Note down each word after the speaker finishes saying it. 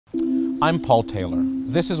I'm Paul Taylor.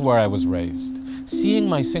 This is where I was raised. Seeing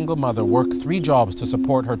my single mother work 3 jobs to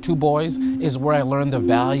support her 2 boys is where I learned the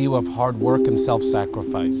value of hard work and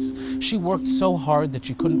self-sacrifice. She worked so hard that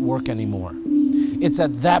she couldn't work anymore. It's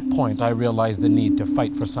at that point I realized the need to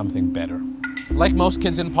fight for something better. Like most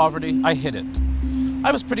kids in poverty, I hid it.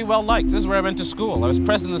 I was pretty well liked. This is where I went to school. I was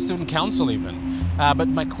president of the student council even. But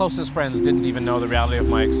my closest friends didn't even know the reality of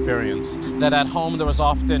my experience. That at home there was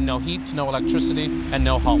often no heat, no electricity, and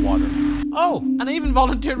no hot water. Oh, and I even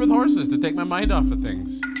volunteered with horses to take my mind off of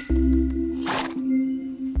things.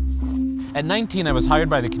 At 19, I was hired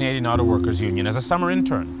by the Canadian Auto Workers Union as a summer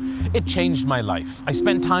intern. It changed my life. I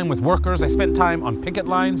spent time with workers, I spent time on picket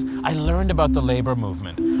lines. I learned about the labor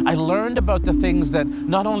movement. I learned about the things that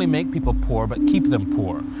not only make people poor, but keep them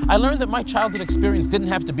poor. I learned that my childhood experience didn't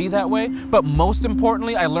have to be that way, but most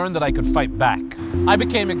importantly, I learned that I could fight back. I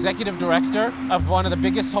became executive director of one of the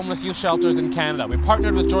biggest homeless youth shelters in Canada. We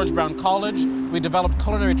partnered with George Brown College. We developed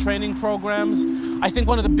culinary training programs. I think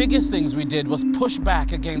one of the biggest things we did was push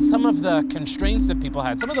back against some of the constraints that people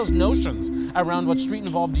had, some of those notions around what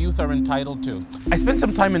street-involved youth are entitled to. I spent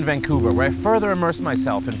some time in Vancouver where I further immersed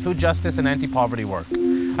myself in food justice and anti-poverty work.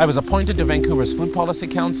 I was appointed to Vancouver's Food Policy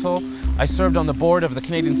Council. I served on the board of the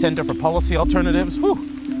Canadian Centre for Policy Alternatives.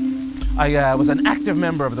 I was an active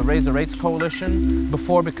member of the Raise the Rates Coalition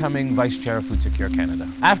before becoming Vice Chair of Food Secure Canada.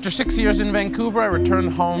 After 6 years in Vancouver, I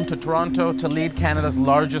returned home to Toronto to lead Canada's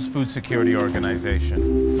largest food security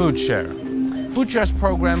organization, Food Share. Food Share's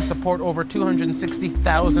programs support over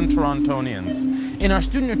 260,000 Torontonians. In our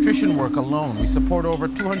student nutrition work alone, we support over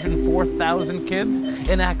 204,000 kids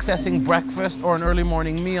in accessing breakfast or an early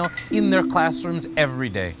morning meal in their classrooms every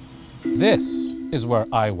day. This is where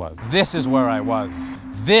I was. This is where I was.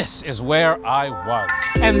 This is where I was.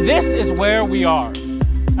 And this is where we are.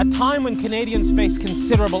 A time when Canadians face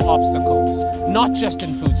considerable obstacles, not just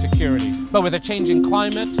in food security, but with a changing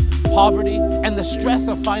climate, poverty, and the stress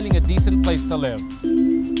of finding a decent place to live.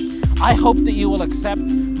 I hope that you will accept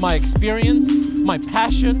my experience, my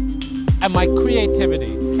passion, and my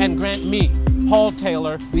creativity, and grant me, Paul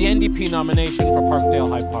Taylor, the NDP nomination for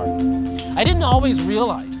Parkdale-High Park. I didn't always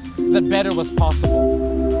realize that better was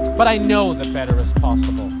possible, but I know that better is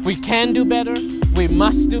possible. We can do better, we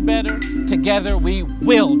must do better, together we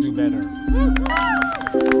will do better.